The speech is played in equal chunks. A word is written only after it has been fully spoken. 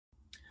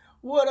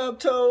What up,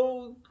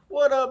 Toad?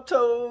 What up,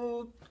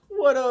 Toad?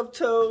 What up,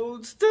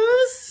 Toads?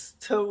 This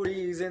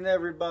Toadies and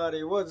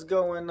everybody, what's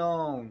going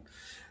on?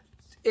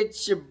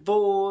 It's your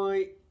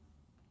boy,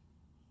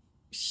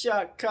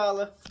 Shot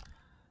Collar.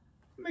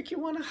 Make you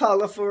want to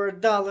holler for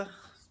 $1.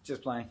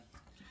 Just playing.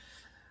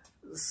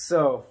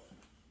 So,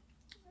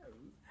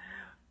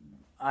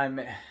 I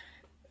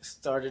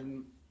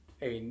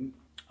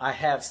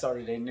have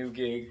started a new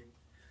gig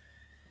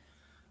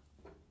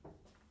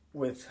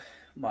with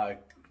my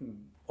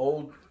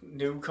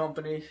new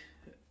company,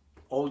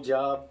 old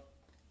job,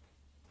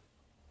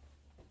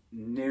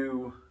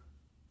 new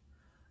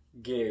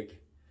gig.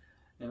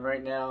 And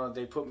right now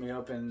they put me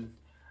up in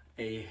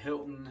a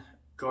Hilton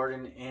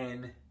Garden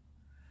Inn,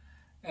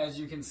 as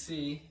you can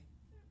see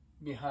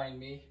behind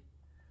me,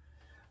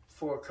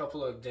 for a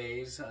couple of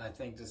days. I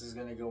think this is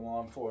going to go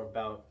on for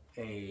about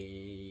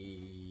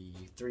 3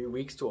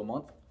 weeks to a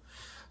month.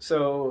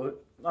 So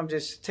I'm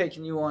just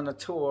taking you on a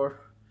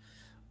tour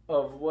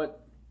of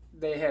what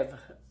they have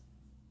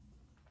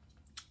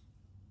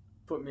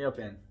put me up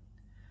in.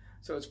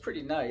 So it's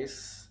pretty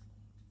nice.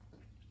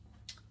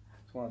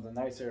 It's one of the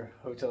nicer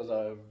hotels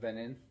I've been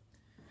in.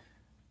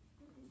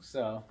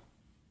 So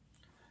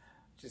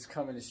just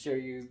coming to show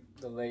you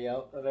the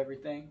layout of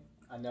everything.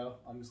 I know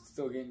I'm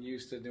still getting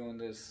used to doing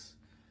this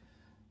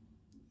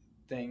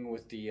thing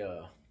with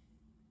the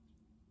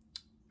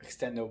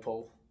extendo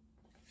pole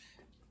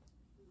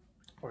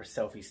or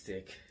selfie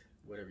stick,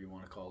 whatever you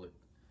want to call it.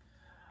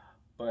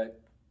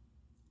 But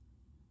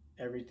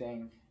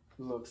everything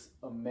looks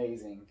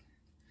amazing.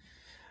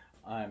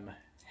 I'm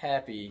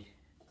happy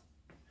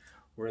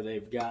where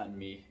they've gotten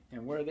me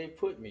and where they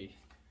put me.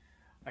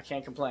 I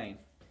can't complain.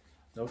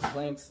 No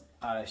complaints.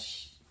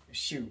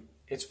 Shoot,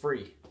 it's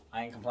free.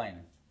 I ain't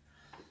complaining.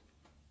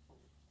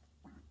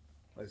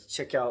 Let's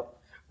check out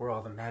where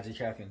all the magic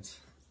happens.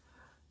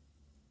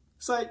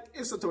 Psych,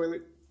 it's a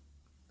toilet.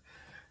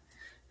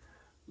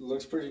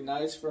 Looks pretty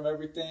nice from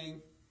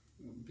everything.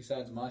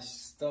 Besides my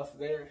stuff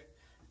there,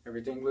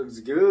 everything looks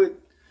good.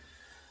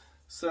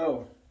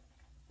 So,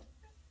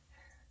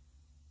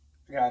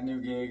 I got a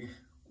new gig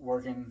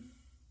working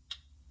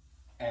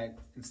at,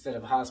 instead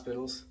of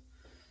hospitals,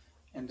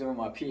 and doing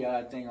my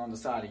PI thing on the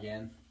side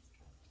again.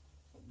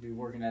 Be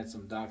working at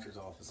some doctor's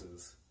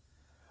offices.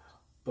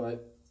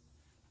 But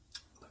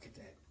look at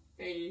that.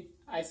 Hey,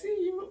 I see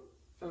you.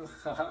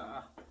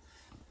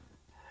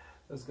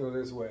 Let's go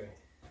this way.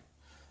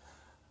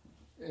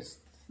 It's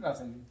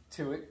nothing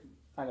to it.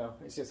 I know,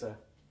 it's just a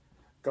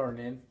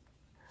garden inn,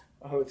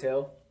 a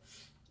hotel,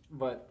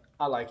 but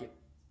I like it.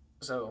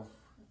 So,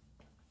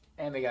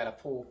 and they got a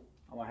pool.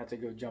 I might have to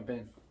go jump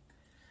in,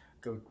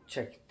 go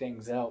check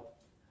things out.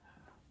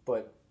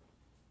 But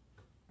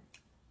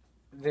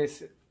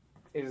this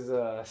is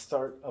a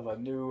start of a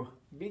new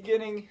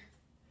beginning.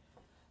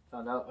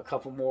 Found out a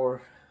couple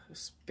more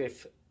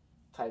spiff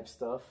type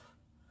stuff.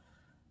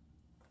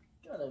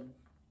 Got an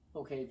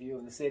okay view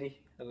of the city,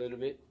 a little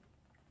bit.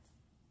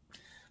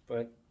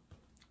 But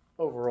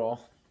overall,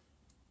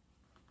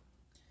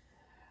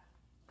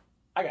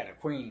 I got a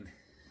queen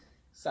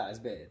size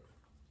bed.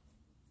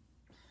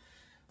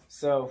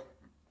 So,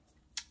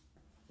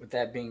 with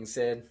that being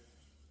said,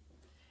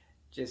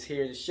 just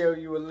here to show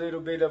you a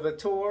little bit of a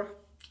tour.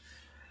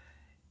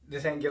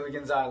 This ain't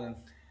Gilligan's Island.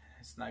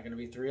 It's not going to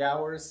be 3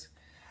 hours.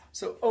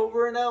 So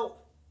over and out.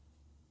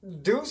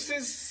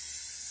 Deuces.